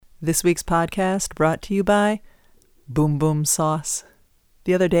This week's podcast brought to you by Boom Boom Sauce.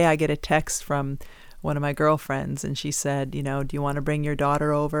 The other day I get a text from one of my girlfriends and she said, do you want to bring your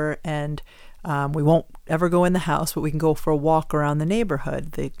daughter over? And we won't ever go in the house, but we can go for a walk around the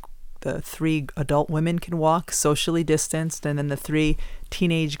neighborhood. The 3 adult women can walk socially distanced, and then the 3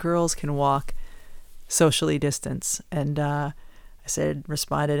 teenage girls can walk socially distanced. And I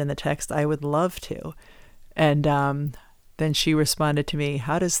responded in the text, I would love to. And then she responded to me,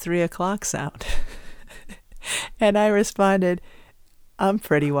 how does 3 o'clock sound? And I responded, I'm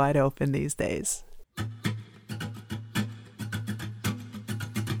pretty wide open these days.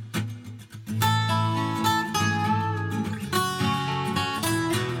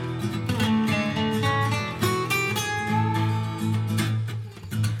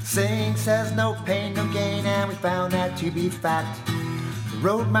 Saying says no pain, no gain, and we found that to be fact. The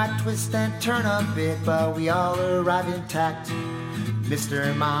road might twist and turn a bit, but we all arrive intact.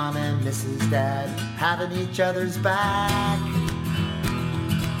 Mr. Mom and Mrs. Dad having each other's back.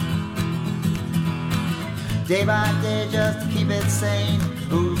 Day by day, just to keep it sane.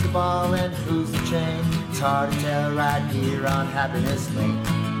 Who's the ball and who's the chain? It's hard to tell right here on Happiness Lane.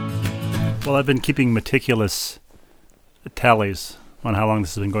 Well, I've been keeping meticulous tallies on how long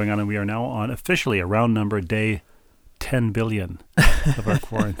this has been going on, and we are now on officially a round number day 10 billion of our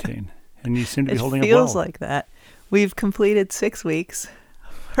quarantine. And you seem to be holding it well. It feels like that. We've completed 6 weeks.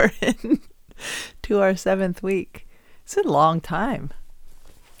 We're into our 7th week. It's a long time.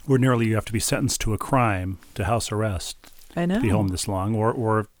 Ordinarily, you have to be sentenced to a crime, to house arrest, I know, to be home this long,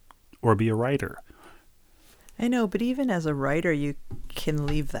 or be a writer. I know, but even as a writer, you can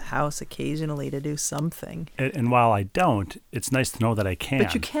leave the house occasionally to do something. And while I don't, it's nice to know that I can.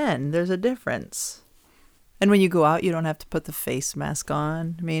 But you can. There's a difference. And when you go out, you don't have to put the face mask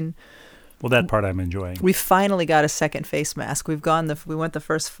on. I mean, well, that part I'm enjoying. We finally got a second face mask. We went the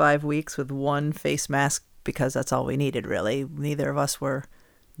first 5 weeks with one face mask because that's all we needed, really. Neither of us were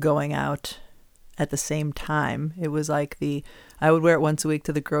going out at the same time. It was like I would wear it once a week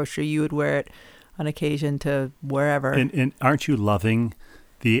to the grocery. You would wear it on occasion to wherever. And aren't you loving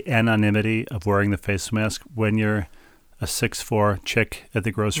the anonymity of wearing the face mask when you're a 6'4" chick at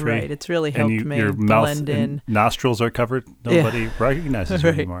the grocery? Right, it's really helped me your mouth blend in. And nostrils are covered. Nobody recognizes you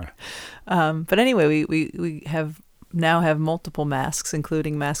right. anymore. But anyway, we have multiple masks,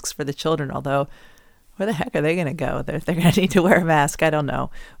 including masks for the children, although where the heck are they going to go? They're going to need to wear a mask. I don't know.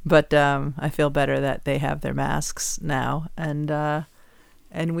 But I feel better that they have their masks now,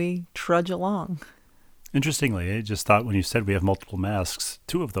 and we trudge along. Interestingly, I just thought when you said we have multiple masks,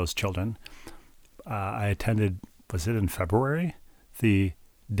 2 of those children, I attended, was it in February? The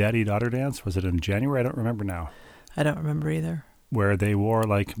daddy-daughter dance? Was it in January? I don't remember now. I don't remember either. Where they wore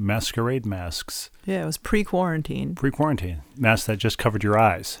like masquerade masks. Yeah, it was pre-quarantine. Pre-quarantine. Masks that just covered your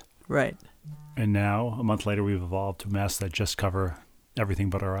eyes. Right. And now, a month later, we've evolved to masks that just cover everything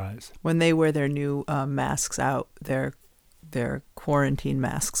but our eyes. When they wear their new masks out, their quarantine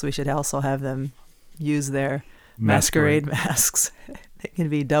masks, we should also have them use their masquerade masks. They can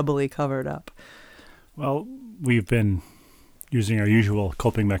be doubly covered up. Well, we've been using our usual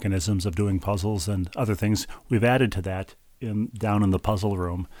coping mechanisms of doing puzzles and other things. We've added to that down in the puzzle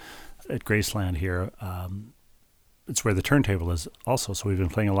room at Graceland here. It's where the turntable is also, so we've been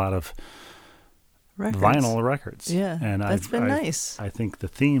playing a lot of vinyl records. Yeah, and that's been nice. I think the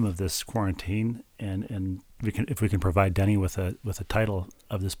theme of this quarantine, and if we can provide Denny with a title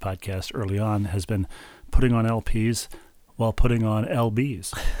of this podcast early on, has been putting on LPs while putting on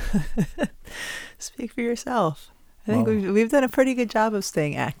LBs. Speak for yourself. I think we've done a pretty good job of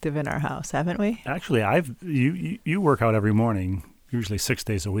staying active in our house, haven't we? Actually, you work out every morning, usually 6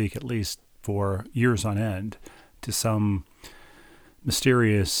 days a week at least, for years on end, to some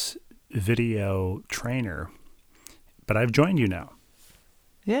mysterious video trainer. But I've joined you now.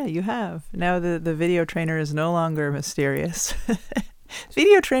 Yeah, you have. Now the video trainer is no longer mysterious.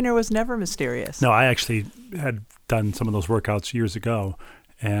 Video trainer was never mysterious. No, I actually had done some of those workouts years ago,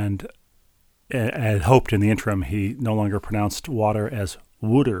 and I had hoped in the interim he no longer pronounced water as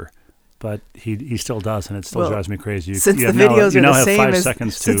wooder, but he still does, and it still drives me crazy. Since the videos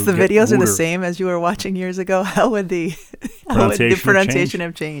are the same as you were watching years ago, how would the pronunciation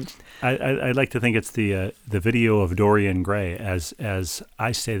have changed? I'd like to think it's the video of Dorian Gray. As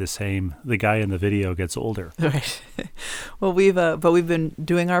I say the same, the guy in the video gets older. Right. Well, we've been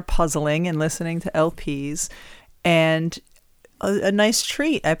doing our puzzling and listening to LPs, and a nice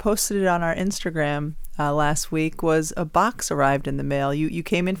treat. I posted it on our Instagram last week. Was a box arrived in the mail. You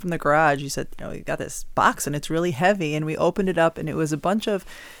came in from the garage. You said, you got this box and it's really heavy. And we opened it up and it was a bunch of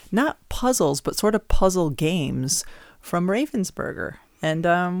not puzzles but sort of puzzle games from Ravensburger.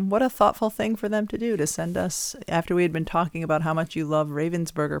 And what a thoughtful thing for them to do, to send us, after we had been talking about how much you love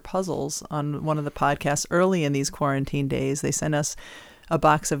Ravensburger puzzles on one of the podcasts early in these quarantine days. They sent us a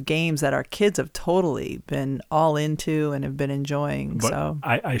box of games that our kids have totally been all into and have been enjoying. But so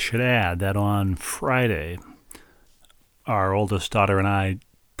I should add that on Friday, our oldest daughter and I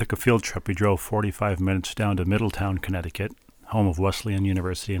took a field trip. We drove 45 minutes down to Middletown, Connecticut, home of Wesleyan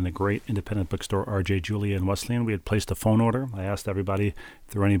University and the great independent bookstore R.J. Julia in Wesleyan. We had placed a phone order. I asked everybody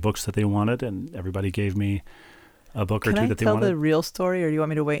if there were any books that they wanted, and everybody gave me a book or two that they wanted. Can I tell the real story, or do you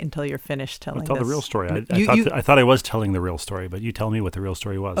want me to wait until you're finished telling I'll tell this? the real story. I thought I was telling the real story, but you tell me what the real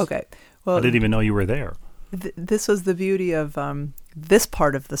story was. Okay. Well, I didn't even know you were there. This was the beauty of this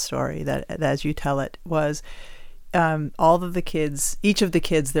part of the story, that as you tell it, was all of the kids, each of the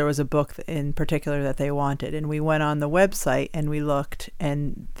kids, there was a book in particular that they wanted. And we went on the website and we looked,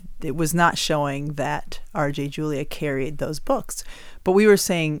 and it was not showing that R.J. Julia carried those books. But we were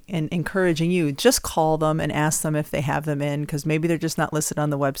saying and encouraging you, just call them and ask them if they have them in, because maybe they're just not listed on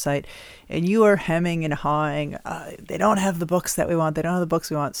the website. And you are hemming and hawing. They don't have the books that we want. They don't have the books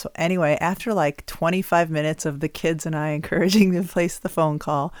we want. So anyway, after like 25 minutes of the kids and I encouraging them to place the phone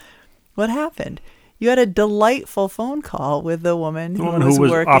call, what happened? You had a delightful phone call with the woman who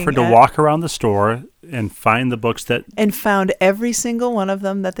was offered to walk around the store and find the books and found every single one of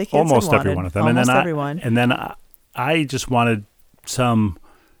them that the kids almost had wanted. Every one of them. Almost and then everyone. And then I just wanted some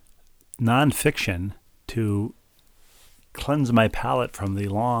nonfiction to cleanse my palate from the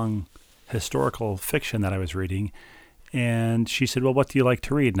long historical fiction that I was reading. And she said, well, what do you like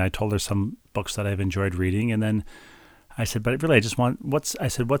to read? And I told her some books that I've enjoyed reading. And then I said, but really, I just want, what's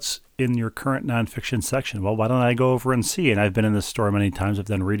in your current nonfiction section? Well, why don't I go over and see? And I've been in this store many times. I've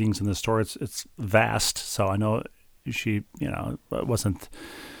done readings in the store. It's vast. So I know it wasn't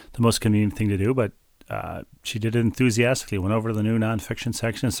the most convenient thing to do, but she did it enthusiastically, went over to the new nonfiction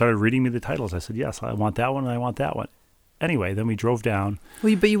section and started reading me the titles. I said, yes, I want that one and I want that one. Anyway, then we drove down.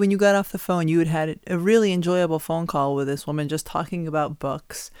 Well, but when you got off the phone, you had a really enjoyable phone call with this woman just talking about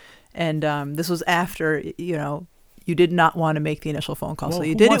books. And this was after, you did not want to make the initial phone call. Well, so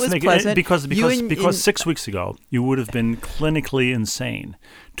you did. It was pleasant. Because 6 weeks ago, you would have been clinically insane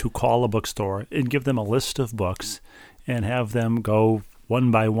to call a bookstore and give them a list of books and have them go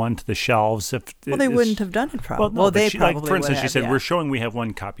one by one to the shelves. They wouldn't have done it probably. Well, they probably probably for instance, would she said, have, we're showing we have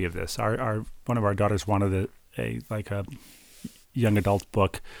one copy of this. One of our daughters wanted a young adult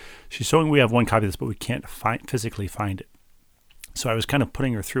book. She's showing we have one copy of this, but we can't physically find it. So I was kind of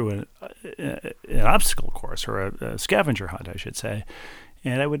putting her through an obstacle course, or a scavenger hunt, I should say.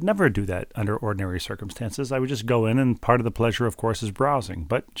 And I would never do that under ordinary circumstances. I would just go in, and part of the pleasure, of course, is browsing.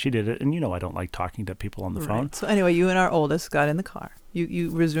 But she did it, and I don't like talking to people on the phone. So anyway, you and our oldest got in the car. You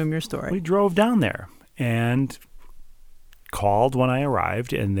resume your story. We drove down there and called when I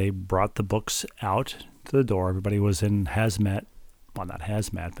arrived, and they brought the books out to the door. Everybody was in hazmat. Well, not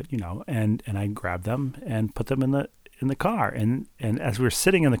hazmat, but, and I grabbed them and put them in the car. And as we were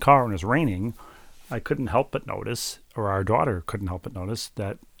sitting in the car and it was raining, I couldn't help but notice, or our daughter couldn't help but notice,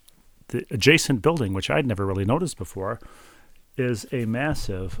 that the adjacent building, which I'd never really noticed before, is a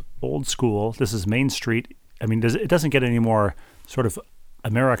massive old school. This is Main Street. I mean, it doesn't get any more sort of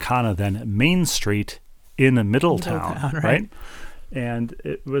Americana than Main Street in Middletown, right? And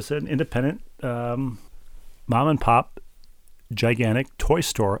it was an independent mom and pop gigantic toy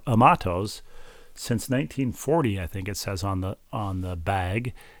store, Amato's, since 1940, I think it says on the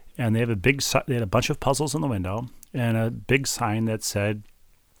bag. And they had a bunch of puzzles in the window and a big sign that said,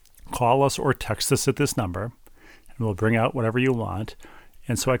 call us or text us at this number and we'll bring out whatever you want.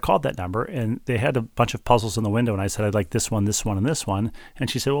 And so I called that number, and they had a bunch of puzzles in the window, and I said, I'd like this one, this one, and this one. And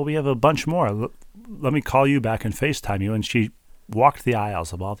she said, well, we have a bunch more. Let me call you back and FaceTime you. And she walked the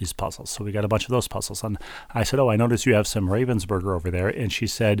aisles of all these puzzles. So we got a bunch of those puzzles. And I said, I noticed you have some Ravensburger over there. And she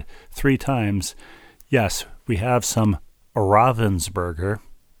said 3 times, yes, we have some Ravensburger.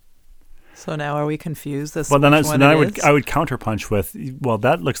 So now are we confused? I would counterpunch with, well,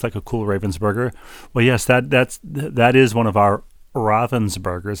 that looks like a cool Ravensburger. Well, yes, that is one of our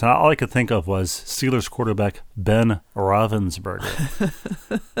Ravensburgers. And all I could think of was Steelers quarterback Ben Ravensburger.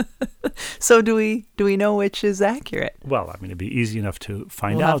 So do we know which is accurate? Well, I mean, it'd be easy enough to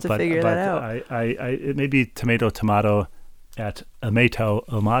find we'll out. Have to figure that out. It may be tomato at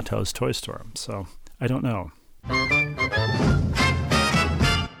Amato's toy store. So I don't know.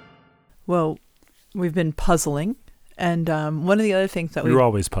 Well, we've been puzzling, and one of the other things that we're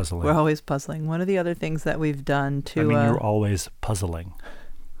always puzzling. We're always puzzling. One of the other things that we've done to you're always puzzling,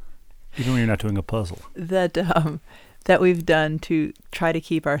 even when you're not doing a puzzle. That we've done to try to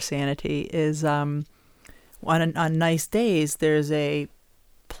keep our sanity is on nice days, there's a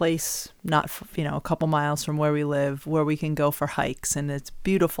place not a couple miles from where we live where we can go for hikes, and it's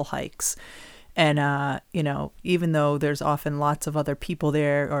beautiful hikes. And even though there's often lots of other people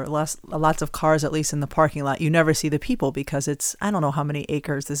there, or lots of cars at least in the parking lot, you never see the people because it's, I don't know how many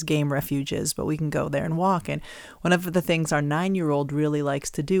acres this game refuge is, but we can go there and walk. And one of the things our 9-year-old really likes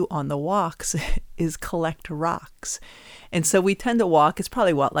to do on the walks is collect rocks. And so we tend to walk, it's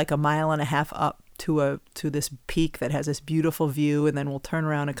probably like a mile and a half up to this peak that has this beautiful view, and then we'll turn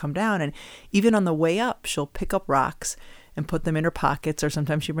around and come down. And even on the way up, she'll pick up rocks and put them in her pockets, or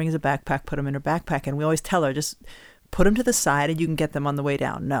sometimes she brings a backpack, put them in her backpack. And we always tell her, just put them to the side and you can get them on the way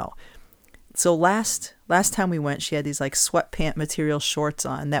down. No. So last time we went, she had these like sweatpant material shorts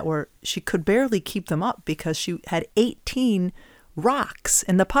on that she could barely keep them up because she had 18 rocks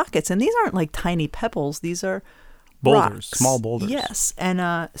in the pockets. And these aren't like tiny pebbles. These are boulders, rocks. small boulders. Yes.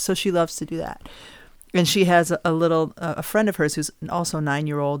 And so she loves to do that. And she has a friend of hers who's also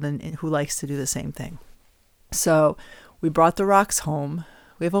 9-year-old and who likes to do the same thing. So we brought the rocks home.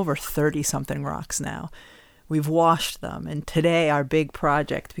 We have over 30-something rocks now. We've washed them. And today our big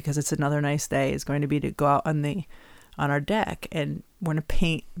project, because it's another nice day, is going to be to go out on our deck, and we're going to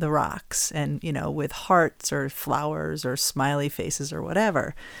paint the rocks, and, with hearts or flowers or smiley faces or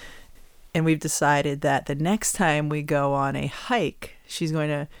whatever. And we've decided that the next time we go on a hike, she's going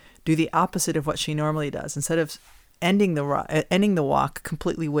to do the opposite of what she normally does. Instead of ending the walk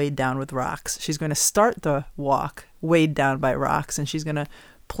completely weighed down with rocks, she's going to start the walk weighed down by rocks, and she's going to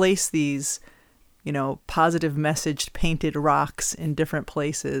place these, positive messaged painted rocks in different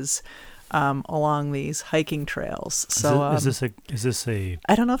places along these hiking trails. So is this a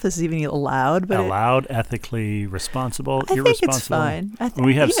I don't know if this is even allowed, but ethically responsible, I irresponsible? think it's fine.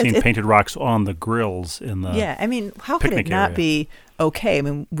 We have seen painted rocks on the grills in the how could it not be okay? I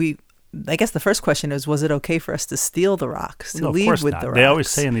mean, I guess the first question is, was it okay for us to steal the rocks, to leave with the rocks? They always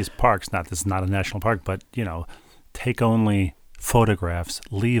say in these parks, this is not a national park, but, take only photographs,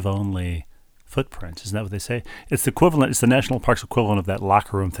 leave only footprints. Isn't that what they say? It's the equivalent. It's the national park's equivalent of that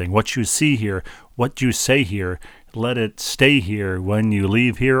locker room thing. What you see here, what you say here, let it stay here when you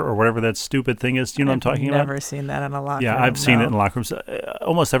leave here, or whatever that stupid thing is. Do you know what I'm talking about? I've never seen that in a locker room. Yeah, I've seen it in locker rooms.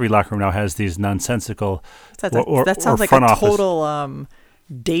 Almost every locker room now has these nonsensical that sounds like a total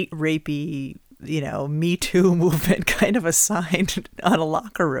date rapey, Me Too movement kind of a sign on a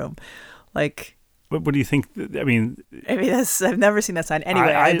locker room. Like, what do you think? I mean, I've never seen that sign.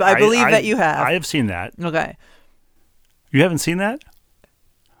 Anyway, I believe that you have. I have seen that. Okay. You haven't seen that?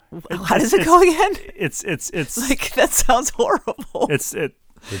 How does it go again? It's like, that sounds horrible. It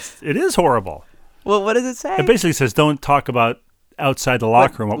is horrible. Well, what does it say? It basically says, don't talk about outside the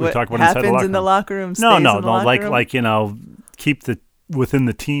locker room. What we talk about inside the locker room. Happens in the locker room. No, like keep the within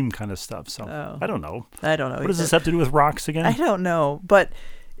the team kind of stuff. So I don't know. What does this have to do with rocks again? I don't know, but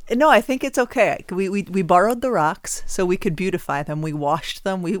no, I think it's okay. We borrowed the rocks so we could beautify them. We washed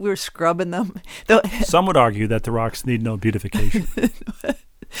them. We were scrubbing them. Some would argue that the rocks need no beautification.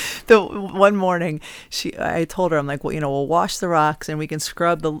 The one morning, I told her, I'm like, well, we'll wash the rocks and we can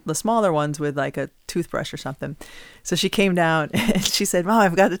scrub the smaller ones with like a toothbrush or something. So she came down and she said, Mom,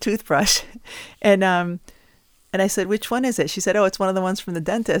 I've got the toothbrush, and I said, which one is it? She said, oh, it's one of the ones from the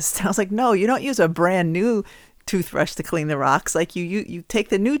dentist. And I was like, no, you don't use a brand new toothbrush to clean the rocks. Like you take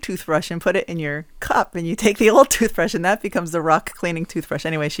the new toothbrush and put it in your cup, and you take the old toothbrush, and that becomes the rock cleaning toothbrush.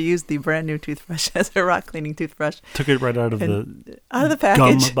 Anyway, she used the brand new toothbrush as a rock cleaning toothbrush. Took it right out of the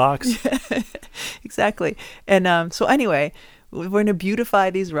package. Gum box. Yeah, exactly. And so anyway, we're going to beautify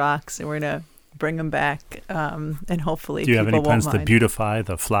these rocks, and we're going to bring them back, and hopefully do you have any plans to beautify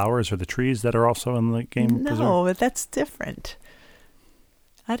the flowers or the trees that are also in the game preserve? No, but that's different.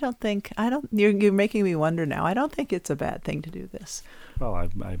 You're making me wonder now. I don't think it's a bad thing to do this. Well,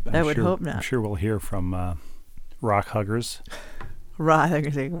 I would hope not. I'm sure we'll hear from rock huggers. They're going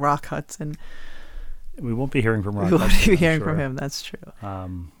to say Rock Hudson. We won't be hearing from Rock We Hudson. won't be hearing from him, that's true.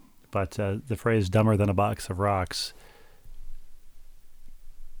 But the phrase dumber than a box of rocks.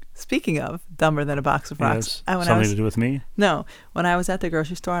 Speaking of dumber than a box of rocks. Something to do with me? No. When I was at the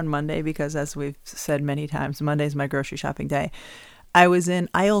grocery store on Monday, because as we've said many times, Monday's my grocery shopping day, I was in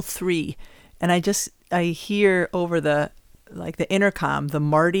aisle 3, and I hear over the intercom, the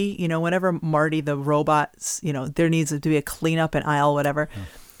Marty, whenever Marty, the robots, there needs to be a cleanup in aisle, whatever,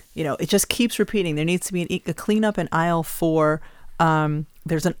 it just keeps repeating. There needs to be a cleanup in aisle 4.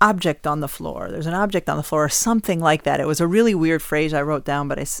 There's an object on the floor. There's an object on the floor, or something like that. It was a really weird phrase I wrote down,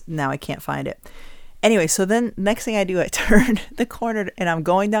 but now I can't find it. Anyway, so then next thing I do, I turn the corner and I'm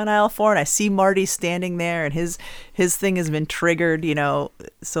going down aisle 4, and I see Marty standing there, and his thing has been triggered,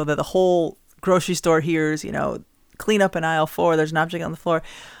 so that the whole grocery store hears, clean up in aisle 4, there's an object on the floor.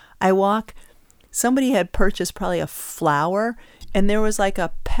 I walk, somebody had purchased probably a flower, and there was like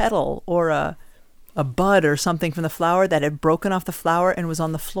a petal or a bud or something from the flower that had broken off the flower and was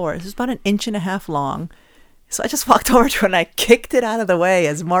on the floor. It was about 1.5 inches long. So I just walked over to it and I kicked it out of the way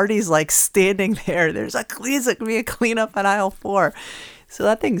as Marty's like standing there. There's a clean up on aisle 4. So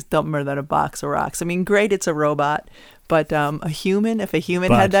that thing's dumber than a box of rocks. I mean, great, it's a robot, but if a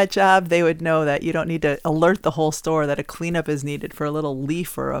human had that job, they would know that you don't need to alert the whole store that a cleanup is needed for a little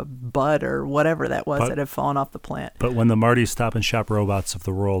leaf or a bud or whatever that was that had fallen off the plant. But when the Marty Stop and Shop robots of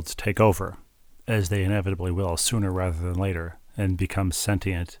the world take over, as they inevitably will sooner rather than later, and become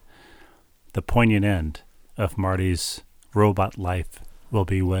sentient, the poignant end of Marty's robot life will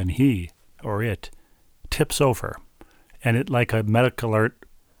be when he or it tips over, and it, like a medic alert,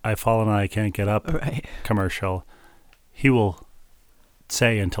 I've fallen and I can't get up commercial, he will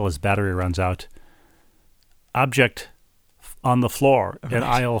say until his battery runs out, object on the floor in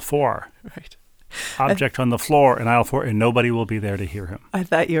aisle 4. Right. Object on the floor in aisle 4, and nobody will be there to hear him. I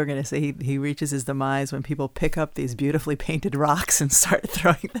thought you were going to say he reaches his demise when people pick up these beautifully painted rocks and start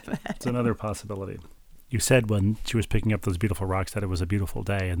throwing them at him. It's another possibility. You said when she was picking up those beautiful rocks that it was a beautiful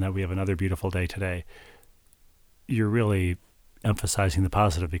day and that we have another beautiful day today. You're really emphasizing the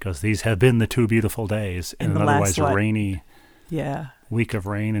positive because these have been the 2 beautiful days in an otherwise rainy week of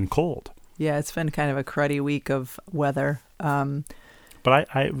rain and cold. Yeah, it's been kind of a cruddy week of weather. But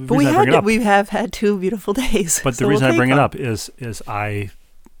we have had 2 beautiful days. But the reason I bring it up is I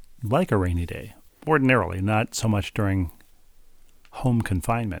like a rainy day ordinarily, not so much during home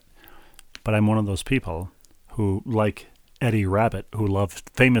confinement. But I'm one of those people who, like Eddie Rabbitt, who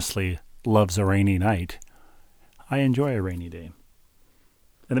famously loves a rainy night. I enjoy a rainy day.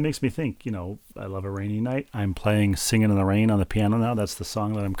 And it makes me think, I love a rainy night. I'm playing Singing in the Rain on the piano now. That's the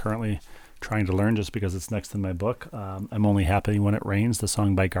song that I'm currently trying to learn just because it's next in my book. I'm Only Happy When It Rains, the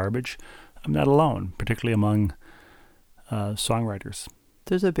song by Garbage. I'm not alone, particularly among songwriters.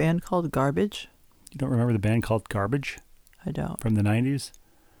 There's a band called Garbage? You don't remember the band called Garbage? I don't. From the 90s?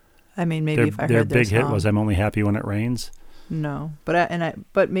 I mean, maybe if I heard their big hit was I'm Only Happy When It Rains. No, but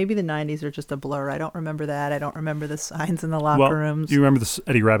maybe the 90s are just a blur. I don't remember that. I don't remember the signs in the locker rooms. Do you remember this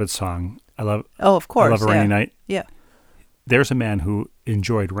Eddie Rabbitt song? Oh, of course. I Love a Rainy Night. Yeah. There's a man who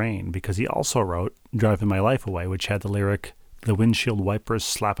enjoyed rain because he also wrote Driving My Life Away, which had the lyric, the windshield wipers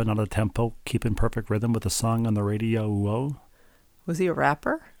slapping on a tempo, keeping perfect rhythm with the song on the radio. Whoa. Was he a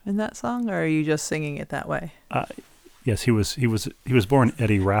rapper in that song, or are you just singing it that way? Yes, he was born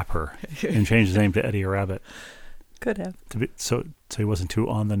Eddie Rapper and changed his name to Eddie Rabbitt. Could have. So he wasn't too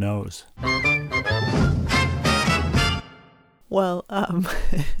on the nose. Well, I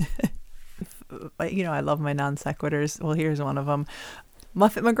love my non sequiturs. Well, here's one of them.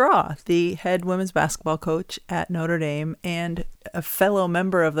 Muffet McGraw, the head women's basketball coach at Notre Dame and a fellow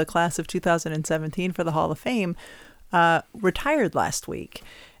member of the class of 2017 for the Hall of Fame, retired last week.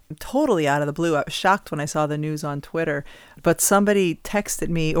 Totally out of the blue. I was shocked when I saw the news on Twitter, but somebody texted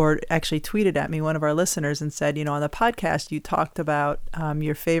me or actually tweeted at me, one of our listeners, and said, on the podcast you talked about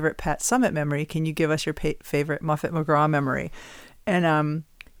your favorite Pat Summitt memory. Can you give us your favorite Muffet McGraw memory? And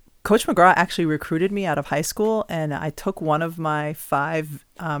Coach McGraw actually recruited me out of high school, and I took one of my 5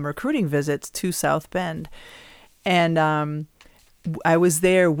 recruiting visits to South Bend. And I was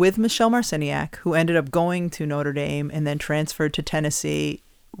there with Michelle Marciniak, who ended up going to Notre Dame and then transferred to Tennessee,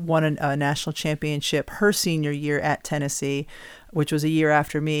 won a national championship her senior year at Tennessee, which was a year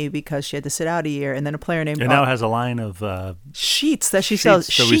after me because she had to sit out a year. And then a player named... And now has a line of... sheets that she sells.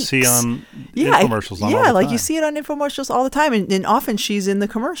 That we see on infomercials all the time. You see it on infomercials all the time. And often she's in the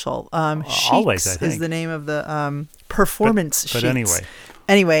commercial. Always, I think. Is the name of the performance sheets. But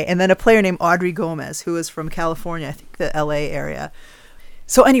Anyway, and then a player named Audrey Gomez, who is from California, I think the LA area.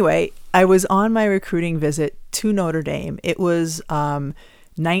 So anyway, I was on my recruiting visit to Notre Dame. It was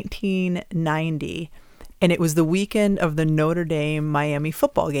 1990, and it was the weekend of the Notre Dame-Miami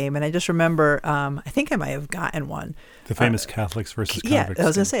football game. And I just remember, I think I might have gotten one. The famous Catholics versus Convicts. Yeah, I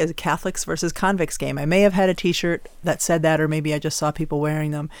was going to say, it was a Catholics versus Convicts game. I may have had a T-shirt that said that, or maybe I just saw people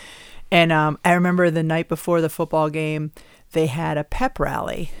wearing them. And I remember the night before the football game, they had a pep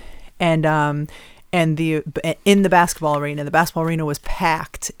rally, and in the basketball arena was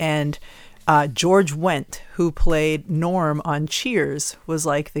packed, and George Wendt, who played Norm on Cheers, was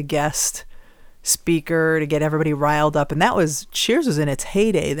like the guest speaker to get everybody riled up, and Cheers was in its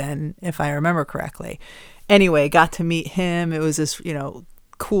heyday then, if I remember correctly. Anyway, got to meet him. It was this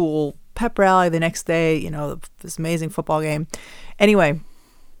cool pep rally the next day. This amazing football game. Anyway,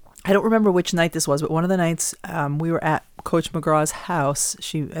 I don't remember which night this was, but one of the nights we were at Coach McGraw's house,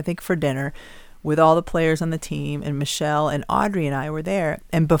 I think for dinner, with all the players on the team, and Michelle and Audrey and I were there.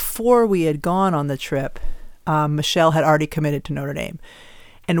 And before we had gone on the trip, Michelle had already committed to Notre Dame.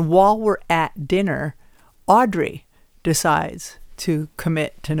 And while we're at dinner, Audrey decides to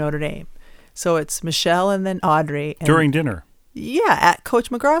commit to Notre Dame. So it's Michelle and then Audrey. And, during dinner? Yeah, at Coach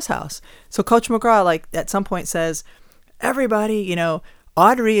McGraw's house. So Coach McGraw, like, at some point says, everybody, you know,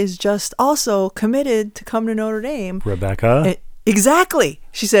 Audrey is just also committed to come to Notre Dame. Rebecca? Exactly.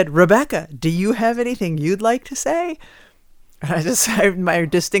 She said, Rebecca, do you have anything you'd like to say? And I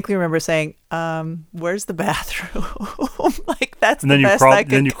distinctly remember saying, where's the bathroom? Like, that's the best I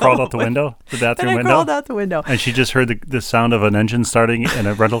could Then you crawled out the window, the bathroom window? I crawled out the window. And she just heard the sound of an engine starting and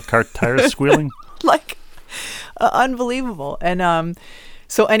a rental car tires squealing? Like, unbelievable. And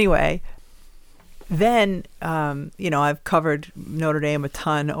so anyway, then, you know, I've covered Notre Dame a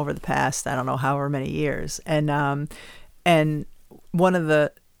ton over the past, I don't know, however many years. And one of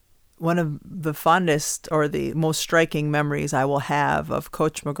the fondest or the most striking memories I will have of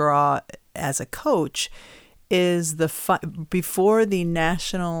Coach McGraw as a coach is before the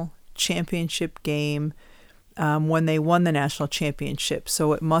national championship game, when they won the national championship.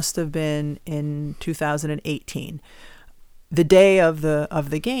 So it must have been in 2018. The day of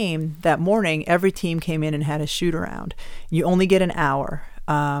the game, that morning, every team came in and had a shoot around. You only get an hour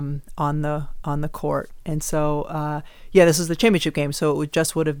on the court, and so this is the championship game. So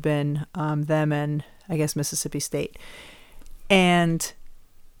it would have been them and I guess Mississippi State. And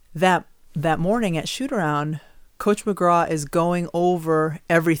that morning at shoot around, Coach McGraw is going over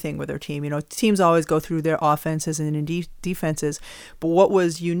everything with her team. You know, teams always go through their offenses and defenses. But what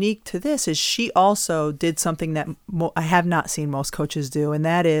was unique to this is she also did something that I have not seen most coaches do, and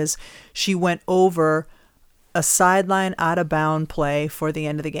that is she went over a sideline out-of-bound play for the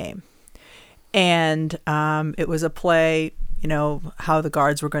end of the game. And it was a play, you know, how the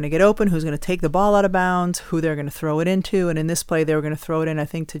guards were going to get open, who's going to take the ball out of bounds, who they're going to throw it into. And in this play, they were going to throw it in, I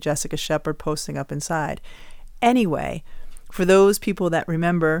think, to Jessica Shepard posting up inside. Anyway, for those people that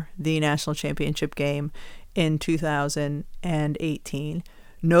remember the national championship game in 2018,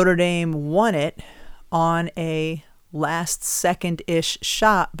 Notre Dame won it on a last-second-ish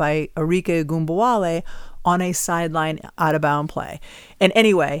shot by Arike Ogunbowale on a sideline out-of-bound play. And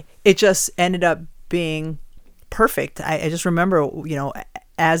anyway, it just ended up being perfect. I just remember, you know,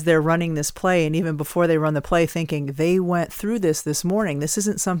 as they're running this play, and even before they run the play, thinking they went through this morning. This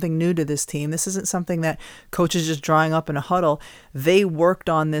isn't something new to this team. This isn't something that coaches just drawing up in a huddle. They worked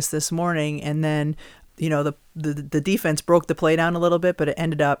on this morning, and then, you know, the defense broke the play down a little bit, but it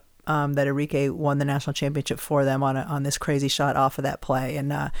ended up that Arike won the national championship for them on this crazy shot off of that play.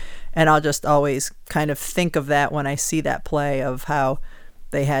 And I'll just always kind of think of that when I see that play of how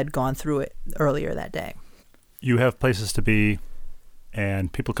they had gone through it earlier that day. You have places to be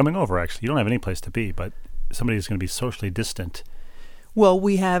and people coming over, actually. You don't have any place to be, but somebody is going to be socially distant. Well,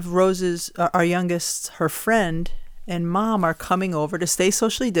 we have Rose's, our youngest, her friend and mom are coming over to stay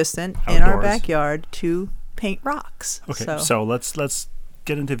socially distant outdoors in our backyard to paint rocks. Okay, so let's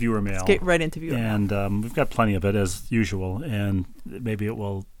get into viewer mail. Let's get right into viewer mail. And we've got plenty of it, as usual, and maybe it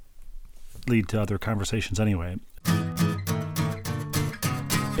will lead to other conversations anyway.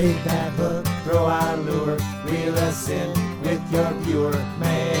 Big bad hook, throw our lure, reel us in with your viewer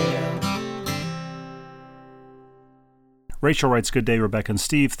mail. Rachel writes, "Good day, Rebecca and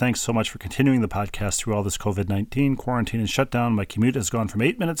Steve. Thanks so much for continuing the podcast through all this COVID-19 quarantine and shutdown. My commute has gone from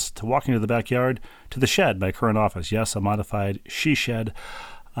 8 minutes to walking to the backyard to the shed, my current office. Yes, a modified she shed.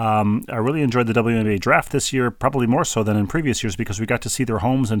 I really enjoyed the WNBA draft this year, probably more so than in previous years because we got to see their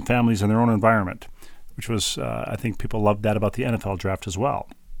homes and families in their own environment, which was, I think people loved that about the NFL draft as well.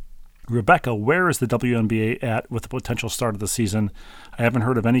 Rebecca, where is the WNBA at with the potential start of the season? I haven't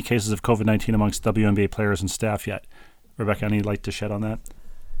heard of any cases of COVID-19 amongst WNBA players and staff yet." Rebecca, any light to shed on that?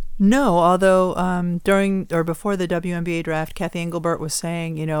 No, although during or before the WNBA draft, Kathy Engelbert was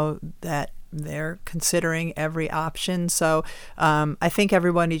saying, you know, that they're considering every option. So I think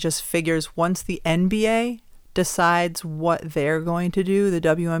everybody just figures once the NBA decides what they're going to do, the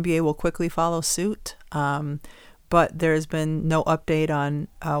WNBA will quickly follow suit. But there's been no update on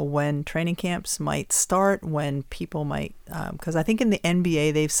when training camps might start, when people might, because I think in the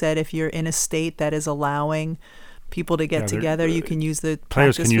NBA they've said if you're in a state that is allowing people to get together, you can use the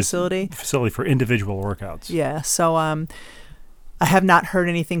practice facility. Facility for individual workouts. Yeah, so I have not heard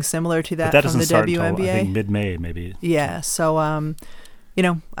anything similar to that from the WNBA. Until, I think, mid-May, maybe. Yeah, so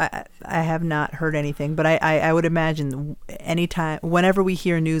I have not heard anything, but I would imagine whenever we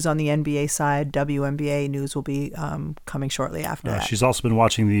hear news on the NBA side, WNBA news will be coming shortly after that. She's also been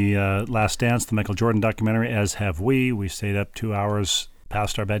watching the Last Dance, the Michael Jordan documentary, as have we. We stayed up 2 hours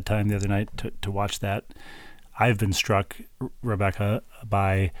past our bedtime the other night to watch that. I've been struck, Rebecca,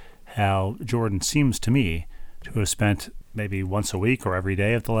 by how Jordan seems to me to have spent maybe once a week or every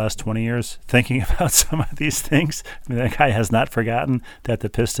day of the last 20 years thinking about some of these things. I mean, that guy has not forgotten that the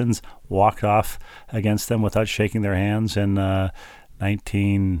Pistons walked off against them without shaking their hands in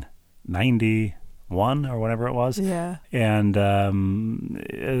 1991 or whatever it was. Yeah. And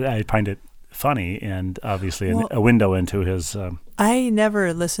I find it funny and obviously a window into his... I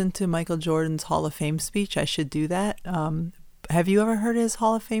never listened to Michael Jordan's Hall of Fame speech. I should do that. Have you ever heard his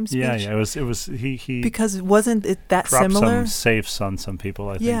Hall of Fame speech? Yeah. It was he because wasn't it that similar? Some safes on some people.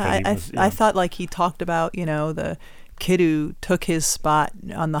 I think. Yeah, I thought like he talked about the kid who took his spot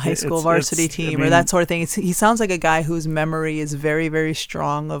on the high school varsity team or that sort of thing. He sounds like a guy whose memory is very, very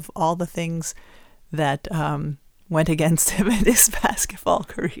strong of all the things that went against him in his basketball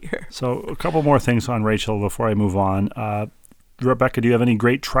career. So a couple more things on Rachel before I move on. Rebecca, do you have any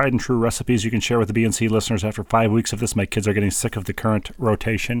great tried and true recipes you can share with the BNC listeners after 5 weeks of this? My kids are getting sick of the current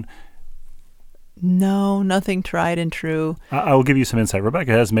rotation. No, nothing tried and true. I will give you some insight. Rebecca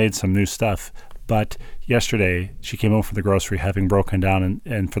has made some new stuff, but yesterday she came home from the grocery having broken down,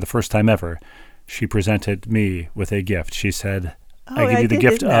 and for the first time ever, she presented me with a gift. She said, I give you the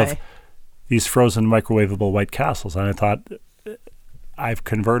gift of these frozen microwavable White Castles. And I thought... I've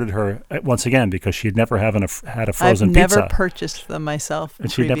converted her once again because she had never had a frozen pizza. I've never purchased them myself. And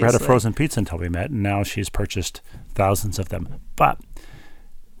she'd never had a frozen pizza until we met, and now she's purchased thousands of them. But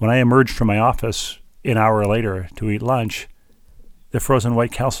when I emerged from my office an hour later to eat lunch, the frozen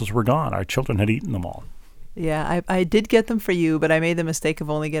White Castles were gone. Our children had eaten them all. Yeah, I did get them for you, but I made the mistake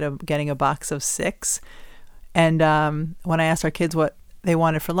of only getting a box of 6. And when I asked our kids what they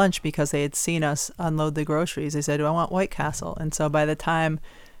wanted for lunch because they had seen us unload the groceries, they said, I want White Castle. And so by the time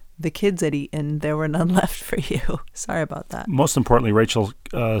the kids had eaten, there were none left for you. Sorry about that. Most importantly, Rachel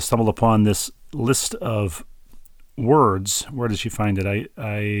stumbled upon this list of words. Where did she find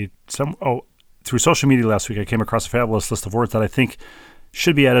it? Through social media last week, I came across a fabulous list of words that I think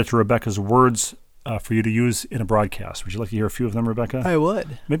should be added to Rebecca's words for you to use in a broadcast. Would you like to hear a few of them, Rebecca? I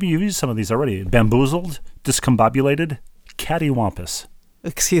would. Maybe you've used some of these already. Bamboozled, discombobulated, cattywampus.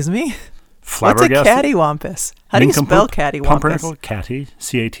 Excuse me? Flabbergasted. What's a cattywampus? How do you spell cattywampus? Pumpernickel, catty,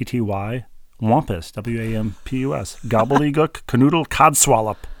 C-A-T-T-Y, wampus, W-A-M-P-U-S, gobbledygook, canoodle,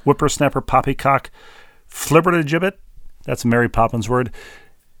 codswallop, whippersnapper, poppycock, flibbertigibbet. That's Mary Poppins' word.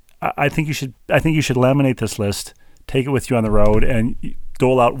 I think you should laminate this list, take it with you on the road, and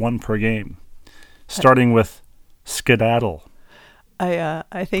dole out one per game, starting with skedaddle.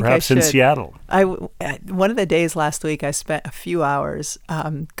 I think perhaps I should. In Seattle. One of the days last week, I spent a few hours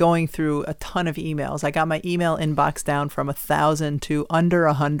going through a ton of emails. I got my email inbox down from 1,000 to under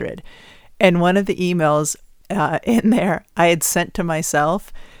 100. And one of the emails in there I had sent to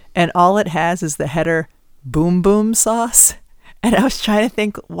myself, and all it has is the header boom boom sauce. And I was trying to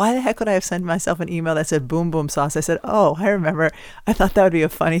think, why the heck would I have sent myself an email that said boom boom sauce? I said, oh, I remember. I thought that would be a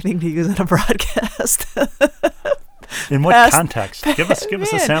funny thing to use in a broadcast. In what context? Give us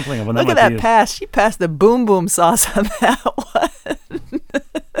a sampling of when that might be. Look at that pass. She passed the boom boom sauce on that one.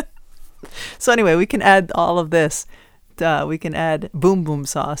 So anyway, we can add all of this. We can add boom boom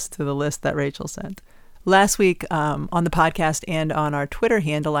sauce to the list that Rachel sent. Last week on the podcast and on our Twitter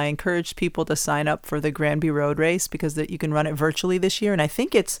handle, I encouraged people to sign up for the Granby Road Race because you can run it virtually this year. And I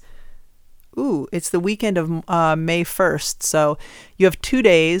think it's the weekend of May 1st. So you have 2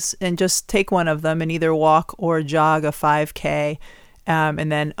 days and just take one of them and either walk or jog a 5K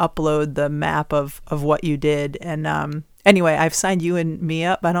and then upload the map of what you did. And anyway, I've signed you and me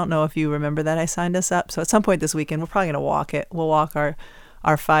up. I don't know if you remember that I signed us up. So at some point this weekend, we're probably going to walk it. We'll walk our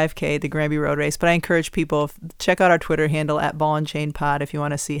 5K, the Granby Road Race. But I encourage people, check out our Twitter handle at Ball and Chain Pod if you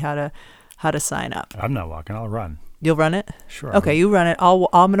want to see how to sign up. I'm not walking. I'll run. You'll run it? Sure. Okay, you run it. I'm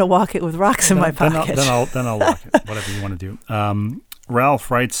going to walk it with rocks in my pocket. Then I'll walk it, whatever you want to do. Ralph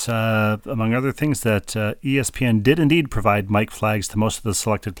writes, among other things, that ESPN did indeed provide mic flags to most of the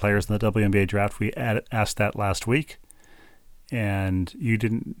selected players in the WNBA draft. We asked that last week, and you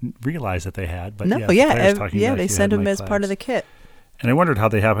didn't realize that they had. But they sent them as part of the kit. And I wondered how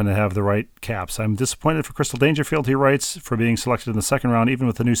they happen to have the right caps. I'm disappointed for Crystal Dangerfield, he writes, for being selected in the second round. Even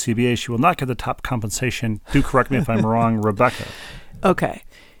with the new CBA, she will not get the top compensation. Do correct me if I'm wrong, Rebecca. Okay.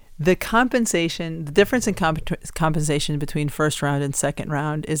 The difference in compensation between first round and second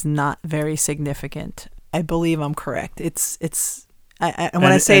round is not very significant. I believe I'm correct. It's And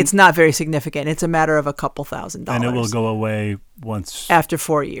when I say it's not very significant, it's a matter of a couple $1,000s. And it will go away once after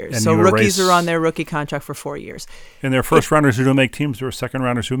 4 years. So rookies are on their rookie contract for 4 years. And there are first rounders who don't make teams. There are second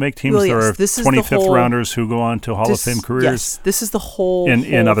rounders who make teams. There are 25th rounders who go on to Hall of Fame careers. Yes, this is the whole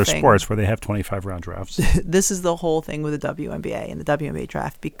in other thing. sports where they have 25 round drafts. This is the whole thing with the WNBA and the WNBA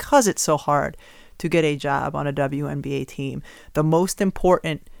draft, because it's so hard to get a job on a WNBA team. The most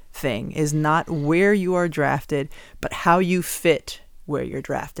important thing is not where you are drafted, but how you fit where you're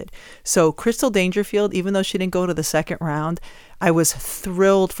drafted. So Crystal Dangerfield, even though she didn't go to the second round, I was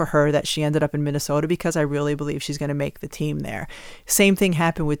thrilled for her that she ended up in Minnesota, because I really believe she's going to make the team there. Same thing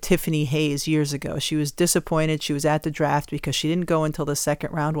happened with Tiffany Hayes years ago. She was disappointed. She was at the draft because she didn't go until the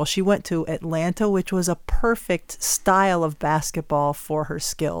second round. Well, she went to Atlanta, which was a perfect style of basketball for her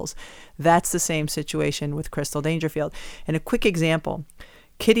skills. That's the same situation with Crystal Dangerfield. And a quick example,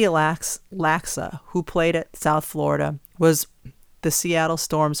 Kitty Laxa, who played at South Florida, was the Seattle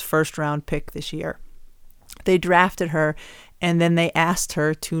Storm's first round pick this year. They drafted her, and then they asked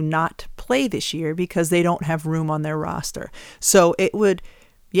her to not play this year because they don't have room on their roster. So would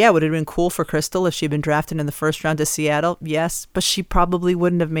have been cool for Crystal if she'd been drafted in the first round to Seattle. Yes, but she probably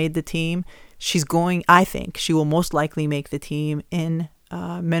wouldn't have made the team. I think she will most likely make the team in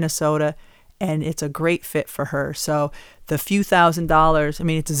Minnesota, and it's a great fit for her. So the few $1,000s,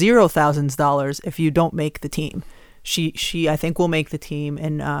 it's $0,000 if you don't make the team. She I think will make the team,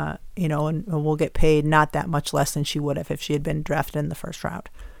 and and will get paid not that much less than she would have if she had been drafted in the first round.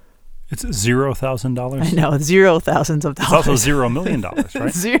 It's $0,000. I know, $0,000s. It's also $0 million,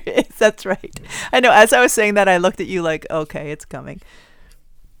 right? That's right. I know. As I was saying that, I looked at you like, okay, it's coming.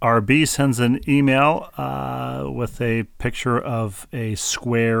 RB sends an email with a picture of a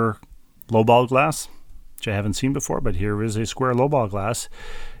square lowball glass, which I haven't seen before, but here is a square lowball glass.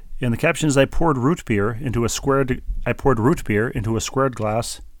 And the caption is, I poured root beer into a squared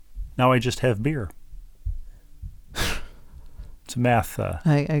glass. Now I just have beer. It's a math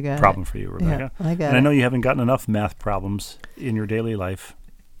problem for you, Rebecca. Yeah, I got it. And I know you haven't gotten enough math problems in your daily life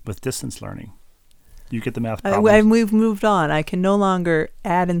with distance learning. You get the math problems. And we've moved on. I can no longer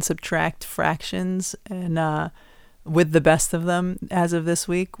add and subtract fractions, and with the best of them, as of this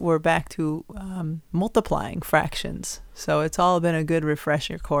week, we're back to multiplying fractions. So it's all been a good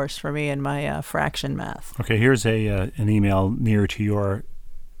refresher course for me in my fraction math. Okay, here's an email near to your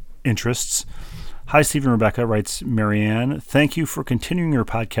interests. Hi, Steve and Rebecca, writes Marianne. Thank you for continuing your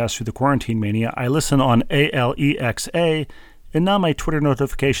podcast through the quarantine mania. I listen on ALEXA, and now my Twitter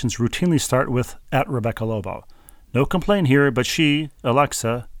notifications routinely start with @RebeccaLobo. No complaint here, but she,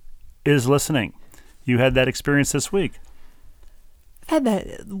 Alexa, is listening. You had that experience this week. I've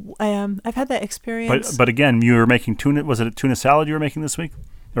had that experience. But again, you were making tuna. Was it a tuna salad you were making this week,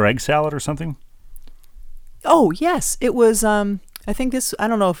 or egg salad or something? Oh yes, it was. I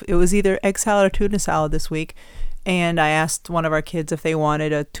don't know if it was either egg salad or tuna salad this week, and I asked one of our kids if they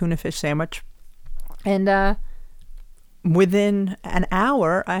wanted a tuna fish sandwich, and within an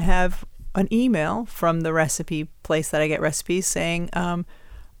hour, I have an email from the recipe place that I get recipes saying,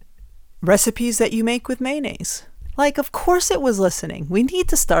 recipes that you make with mayonnaise. Like, of course it was listening. We need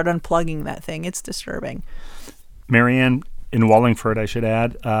to start unplugging that thing. It's disturbing. Marianne in Wallingford, I should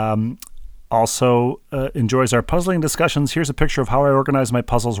add, also enjoys our puzzling discussions. Here's a picture of how I organize my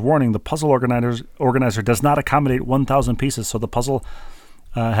puzzles. Warning, the puzzle organizer does not accommodate 1,000 pieces, so the puzzle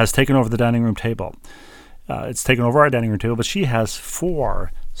has taken over the dining room table. It's taken over our dining room table, but she has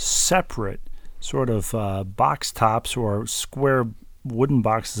 4 separate sort of box tops or square wooden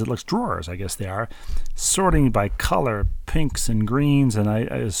boxes. It looks drawers, I guess they are, sorting by color, pinks and greens, and I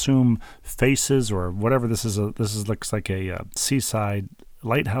assume faces or whatever. This looks like a seaside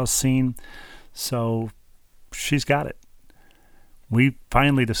lighthouse scene. So she's got it. We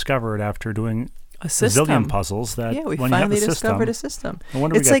finally discovered after doing a zillion puzzles that we when finally you have discovered a system. No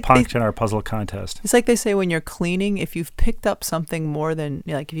wonder we got punked in our puzzle contest. It's like they say when you're cleaning, if you've picked up something more than,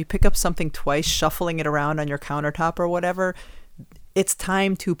 like if you pick up something twice, shuffling it around on your countertop or whatever, it's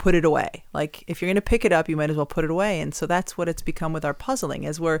time to put it away. Like if you're going to pick it up, you might as well put it away. And so that's what it's become with our puzzling,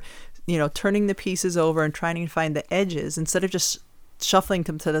 as we're, turning the pieces over and trying to find the edges instead of just shuffling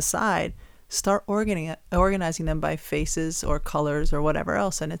them to the side. Start organizing them by faces or colors or whatever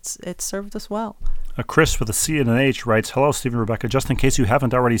else, and it's served us well. Chris with a C and an H writes, hello, Steve and Rebecca. Just in case you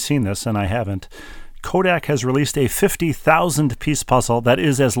haven't already seen this, and I haven't, Kodak has released a 50,000-piece puzzle that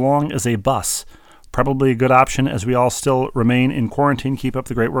is as long as a bus. Probably a good option as we all still remain in quarantine. Keep up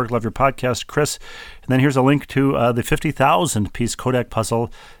the great work. Love your podcast, Chris. And then here's a link to the 50,000-piece Kodak puzzle.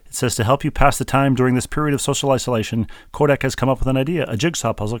 It says, to help you pass the time during this period of social isolation, Kodak has come up with an idea, a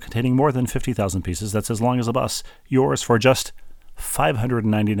jigsaw puzzle containing more than 50,000 pieces that's as long as a bus. Yours for just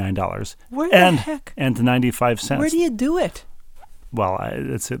 $599. Where the heck? And 95 cents. Where do you do it? Well,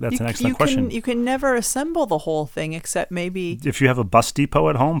 that's an excellent question. You can never assemble the whole thing except maybe... If you have a bus depot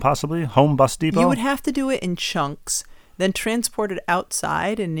at home, possibly? Home bus depot? You would have to do it in chunks, then transport it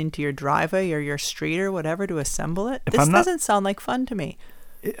outside and into your driveway or your street or whatever to assemble it. This doesn't sound like fun to me.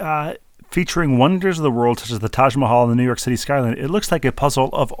 Featuring wonders of the world such as the Taj Mahal and the New York City skyline, it looks like a puzzle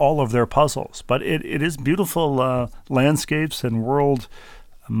of all of their puzzles. But it is beautiful landscapes and world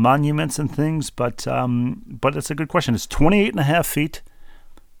monuments and things, but it's a good question. It's 28.5 feet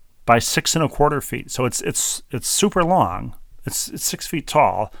by 6.25 feet, so it's super long. It's 6 feet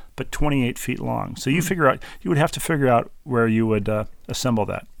tall, but 28 feet long. So you would have to figure out where you would assemble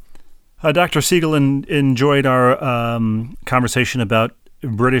that. Dr. Siegel enjoyed our conversation about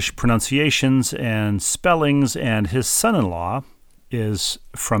British pronunciations and spellings, and his son-in-law is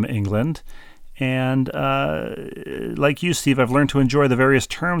from England. And like you, Steve, I've learned to enjoy the various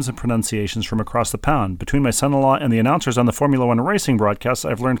terms and pronunciations from across the pond. Between my son-in-law and the announcers on the Formula One racing broadcasts,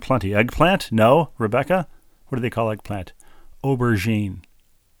 I've learned plenty. Eggplant? No. Rebecca? What do they call eggplant? Aubergine.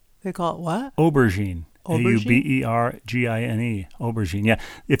 They call it what? Aubergine. Aubergine? Aubergine. Aubergine. Yeah.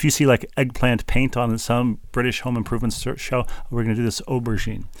 If you see like eggplant paint on some British home improvement show, we're going to do this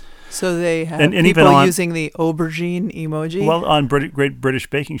aubergine. So they have and people even using the aubergine emoji? Well, on Great British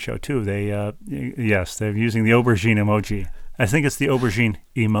Baking Show, too. They're using the aubergine emoji. I think it's the aubergine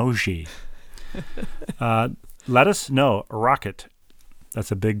emoji. Lettuce? No, rocket.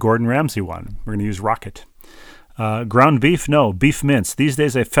 That's a big Gordon Ramsay one. We're going to use rocket. Ground beef? No, beef mince. These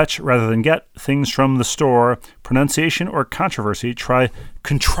days I fetch rather than get things from the store. Pronunciation or controversy? Try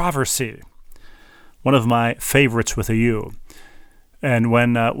controversy. One of my favorites with a U. And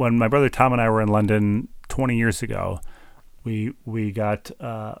when my brother Tom and I were in London 20 years ago, we got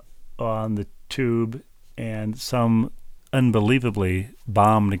on the tube, and some unbelievably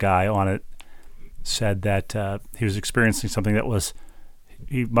bombed guy on it said that he was experiencing something that was,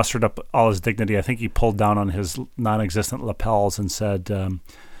 he mustered up all his dignity. I think he pulled down on his non-existent lapels and said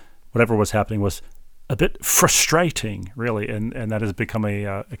whatever was happening was a bit frustrating, really. And that has become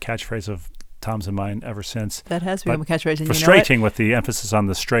a catchphrase of Tom's and mine ever since. That has become a catchphrase. And frustrating, you know with the emphasis on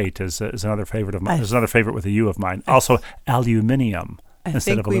the straight, is another favorite of mine. There's another favorite with a U of mine. Also, aluminium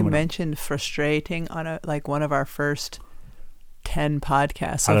instead of aluminum. I think we mentioned frustrating on one of our first 10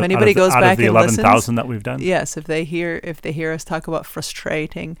 podcasts. So if anybody goes back and listens, 11,000 that we've done. Yes, if they hear us talk about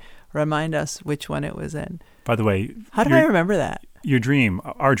frustrating, remind us which one it was in. By the way, how do I remember that? Our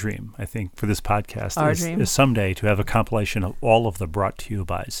dream, I think, for this podcast is someday to have a compilation of all of the brought to you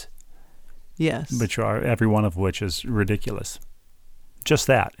bys. Yes. Which are, every one of which is ridiculous. Just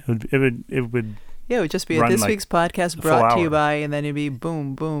that. It would Yeah, it would just be this week's podcast brought to you by, and then it'd be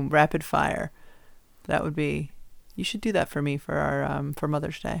boom, boom, rapid fire. That would be, you should do that for me for our for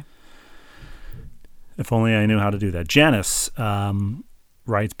Mother's Day. If only I knew how to do that. Janice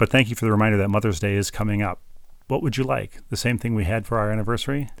writes, but thank you for the reminder that Mother's Day is coming up. What would you like? The same thing we had for our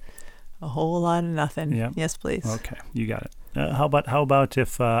anniversary? A whole lot of nothing. Yeah. Yes, please. Okay, you got it. How about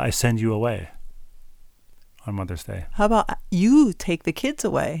if I send you away on Mother's Day? How about you take the kids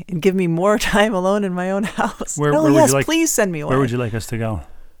away and give me more time alone in my own house? Where would you like, please send me away. Where would you like us to go?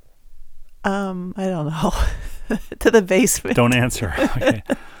 I don't know. To the basement. Don't answer. Okay.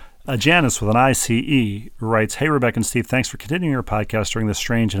 Janice with an ICE writes, hey, Rebecca and Steve, thanks for continuing your podcast during this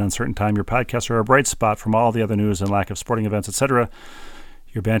strange and uncertain time. Your podcasts are a bright spot from all the other news and lack of sporting events, etc.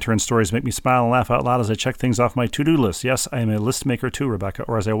 Your banter and stories make me smile and laugh out loud as I check things off my to-do list. Yes, I am a list maker too, Rebecca,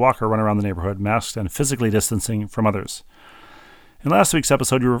 or as I walk or run around the neighborhood, masked and physically distancing from others. In last week's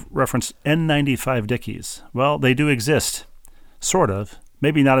episode, you referenced N95 Dickies. Well, they do exist. Sort of.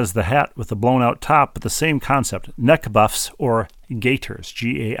 Maybe not as the hat with the blown-out top, but the same concept. Neck buffs or gaiters,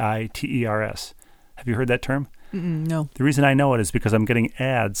 Gaiters. Have you heard that term? No. The reason I know it is because I'm getting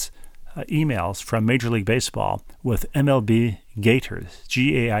ads, emails from Major League Baseball with MLB gaiters,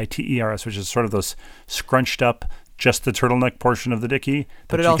 Gaiters, which is sort of those scrunched up, just the turtleneck portion of the Dickie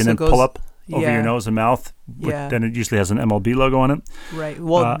that you can then pull up over your nose and mouth. Then it usually has an MLB logo on it. Right.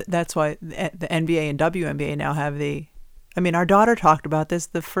 Well, that's why the NBA and WNBA now have our daughter talked about this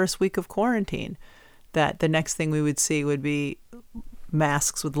the first week of quarantine, that the next thing we would see would be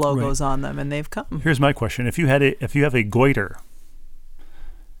masks with logos on them, and they've come. Here's my question. If you have a goiter,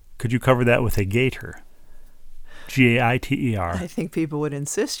 could you cover that with a gaiter? Gaiter. I think people would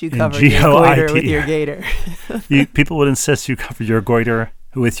insist you cover your goiter with your gaiter. People would insist you cover your goiter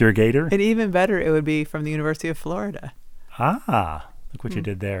with your gaiter? And even better, it would be from the University of Florida. Ah, look what you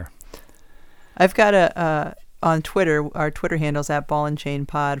did there. I've got on Twitter, our Twitter handle's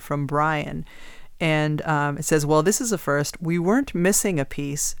 @BallAndChainPod from Brian. And it says, well, this is a first. We weren't missing a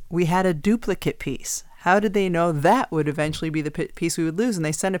piece. We had a duplicate piece. How did they know that would eventually be the piece we would lose? And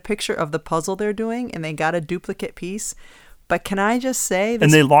they sent a picture of the puzzle they're doing, and they got a duplicate piece. But can I just say...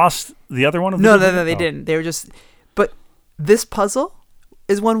 And they lost the other one? No, they didn't. They were just... But this puzzle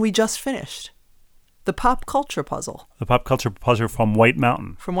is one we just finished. The pop culture puzzle. The pop culture puzzle from White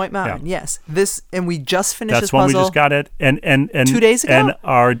Mountain. From White Mountain, yes. And we just finished this puzzle. That's when we just got it. And 2 days ago? And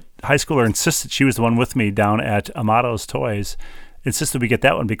our high schooler insisted, she was the one with me down at Amato's Toys, insisted we get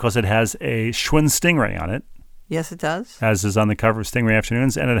that one because it has a Schwinn Stingray on it. Yes, it does. As is on the cover of Stingray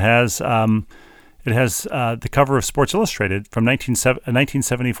Afternoons. And it has the cover of Sports Illustrated from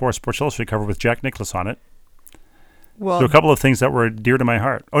 1974 Sports Illustrated cover with Jack Nicklaus on it. Well, there were a couple of things that were dear to my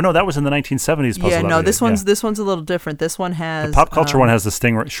heart. Oh no, that was in the 1970s puzzle. Yeah, no, this one's a little different. This one has the pop culture one has the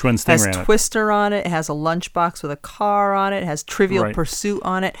Schwinn Stingray has Twister on it. It has a lunchbox with a car on it. It has Trivial Pursuit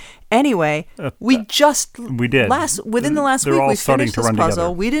on it. Anyway, we did within the last week we finished this puzzle.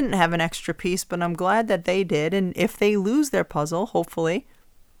 Together. We didn't have an extra piece, but I'm glad that they did. And if they lose their puzzle, hopefully,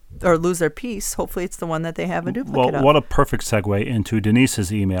 or lose their piece, hopefully it's the one that they have a duplicate of. What a perfect segue into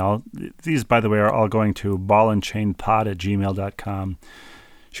Denise's email. These, by the way, are all going to ballandchainpod@gmail.com.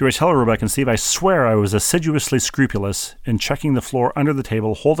 She writes, "Hello, Rebecca and Steve. I swear I was assiduously scrupulous in checking the floor under the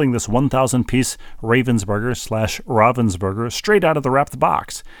table, holding this 1,000-piece Ravensburger straight out of the wrapped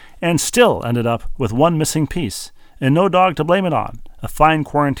box, and still ended up with one missing piece. And no dog to blame it on. A fine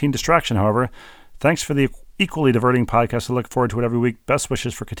quarantine distraction, however. Thanks for the equally diverting podcast. I look forward to it every week. Best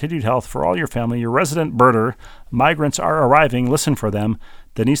wishes for continued health for all your family. Your resident birder. Migrants are arriving. Listen for them.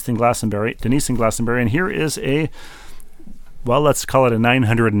 Denise and Glastonbury. And here is let's call it a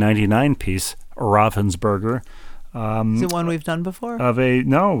 999-piece Ravensburger. Is it one we've done before?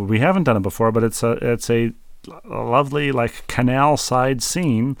 No, we haven't done it before, but it's a lovely canal side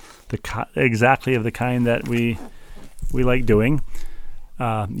scene, exactly of the kind that we like doing.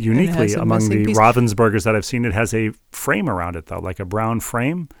 Uniquely among the Ravensburgers that I've seen, it has a frame around it, though, like a brown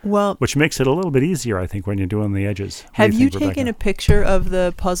frame, which makes it a little bit easier, I think, when you're doing the edges. Have you taken a picture of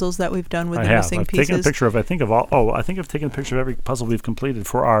the puzzles that we've done with the missing pieces? I've taken a picture of, I think I've taken a picture of every puzzle we've completed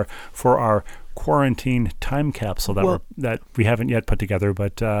for our quarantine time capsule that we haven't yet put together,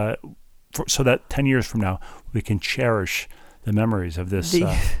 but so that 10 years from now we can cherish the memories of this.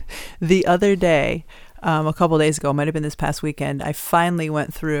 The other day, a couple of days ago, might have been this past weekend, I finally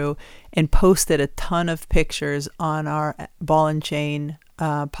went through and posted a ton of pictures on our Ball and Chain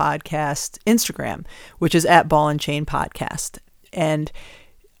podcast Instagram, which is at Ball and Chain Podcast. And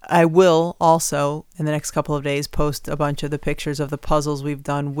I will also, in the next couple of days, post a bunch of the pictures of the puzzles we've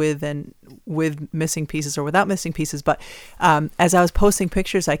done with missing pieces or without missing pieces. But as I was posting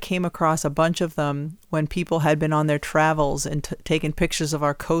pictures, I came across a bunch of them when people had been on their travels and taken pictures of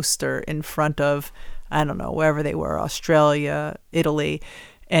our coaster in front of, I don't know, wherever they were, Australia, Italy.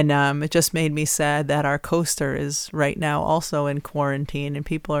 And it just made me sad that our coaster is right now also in quarantine, and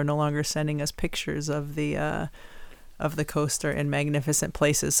people are no longer sending us pictures of the coaster in magnificent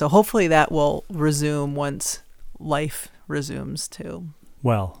places. So hopefully that will resume once life resumes too.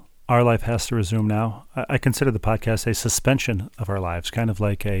 Well, our life has to resume now. I consider the podcast a suspension of our lives, kind of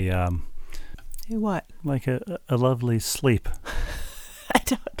like what? Like a lovely sleep. I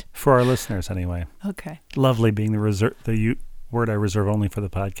don't. For our listeners, anyway. Okay. Lovely being the word I reserve only for the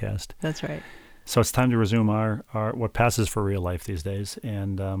podcast. That's right. So it's time to resume our what passes for real life these days.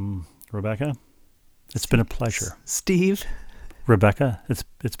 And Rebecca, it's been a pleasure. Steve. Rebecca, it's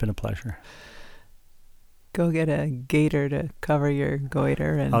been a pleasure. Go get a gaiter to cover your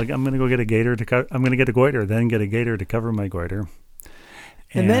goiter. And I'm going to go get a gaiter I'm going to get a goiter, then get a gaiter to cover my goiter.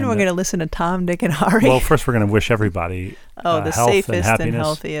 And then we're going to listen to Tom, Dick, and Harry. Well, first we're going to wish everybody the health safest and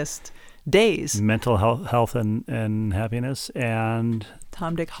healthiest days. Mental health and happiness. And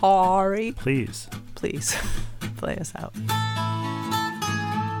Tom, Dick, Harry. Please play us out.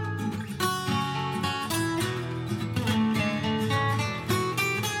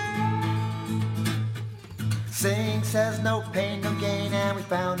 Saying says no pain, no gain, and we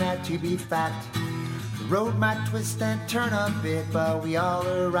found that to be fact. The road might twist and turn a bit, but we all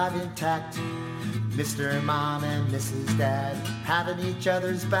arrive intact. Mr. Mom and Mrs. Dad having each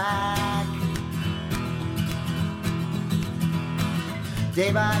other's back.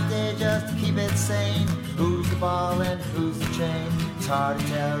 Day by day just to keep it sane. Who's the ball and who's the chain? It's hard to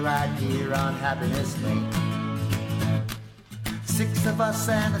tell right here on Happiness Lane. 6 of us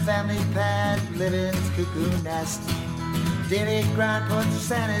and the family pet live in this cuckoo nest. Daily grind puts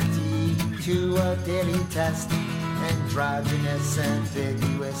sanity to a daily test. Androgynous,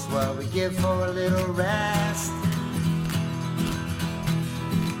 ambiguous, what we give for a little rest.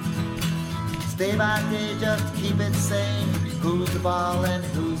 day by day just to keep it sane. Who's the ball and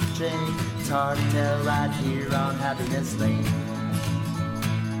who's the chain? It's hard to tell right here on Happiness Lane.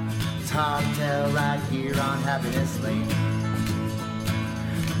 It's hard to tell right here on Happiness Lane.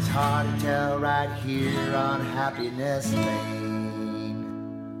 It's hard to tell right here on Happiness Lane.